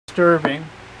disturbing.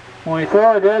 When you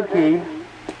throw a dead key,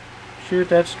 shoot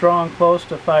that strong close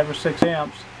to 5 or 6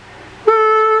 amps.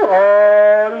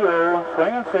 Audio,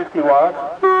 swinging 60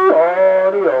 watts.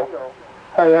 Audio.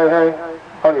 Hey, hey, hey.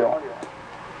 Audio.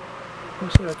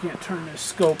 Looks like I can't turn this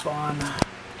scope on.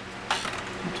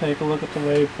 I'll take a look at the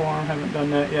waveform. Haven't done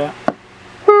that yet.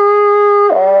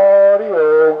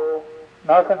 Audio.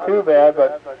 Nothing too bad,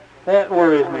 but that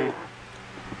worries me.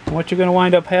 What you're going to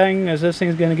wind up having is this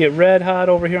thing's going to get red hot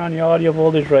over here on the audio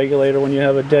voltage regulator when you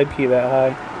have a dead key that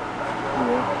high.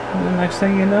 And the next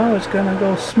thing you know, it's going to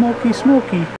go smoky,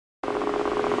 smoky.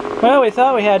 Well, we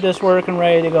thought we had this working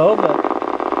ready to go, but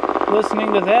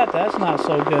listening to that, that's not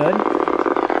so good.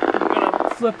 We're going to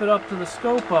flip it up to the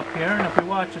scope up here, and if we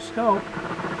watch the scope,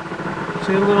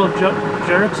 see the little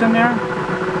jerks in there?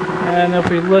 And if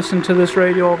we listen to this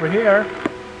radio over here,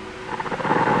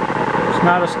 it's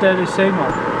not a steady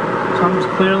signal. Something's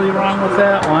clearly wrong with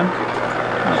that one.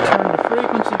 I'll turn the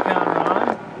frequency counter on.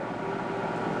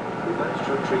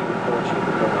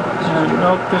 And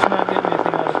nope, just not getting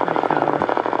anything out of the freak counter.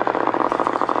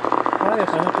 Probably if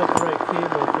I hook up the right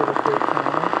cable for the freak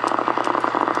counter.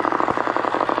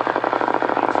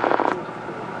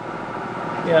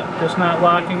 Yeah, just not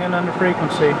locking in on the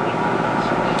frequency.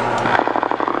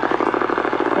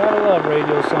 Gotta love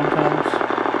radios sometimes.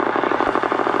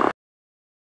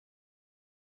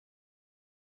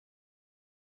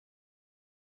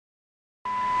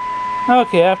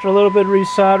 Okay, after a little bit of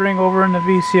resoldering over in the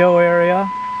VCO area,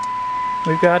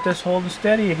 we've got this holding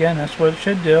steady again. That's what it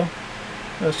should do.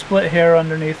 A split hair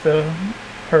underneath the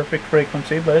perfect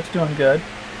frequency, but it's doing good.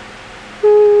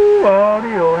 Ooh,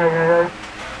 audio.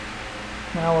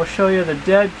 Now we'll show you the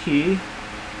dead key,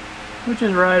 which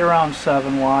is right around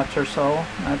 7 watts or so.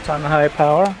 That's on the high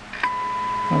power.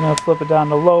 I'm going to flip it down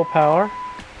to low power.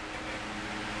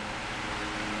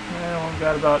 And we've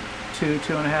got about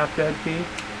 2.5 dead key.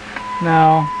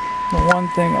 Now, the one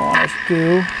thing I want us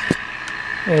to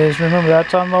do is, remember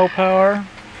that's on low power,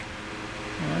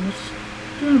 and it's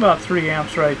doing about 3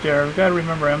 amps right there. We've got to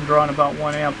remember I'm drawing about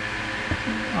 1 amp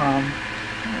on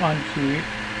key.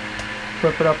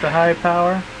 Flip it up to high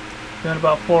power, doing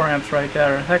about 4 amps right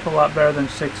there. A heck of a lot better than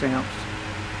 6 amps.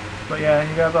 But yeah,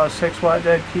 you got about a 6 watt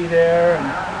dead key there, and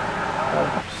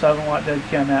a 7 watt dead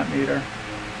key on that meter.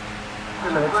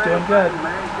 So it's doing good.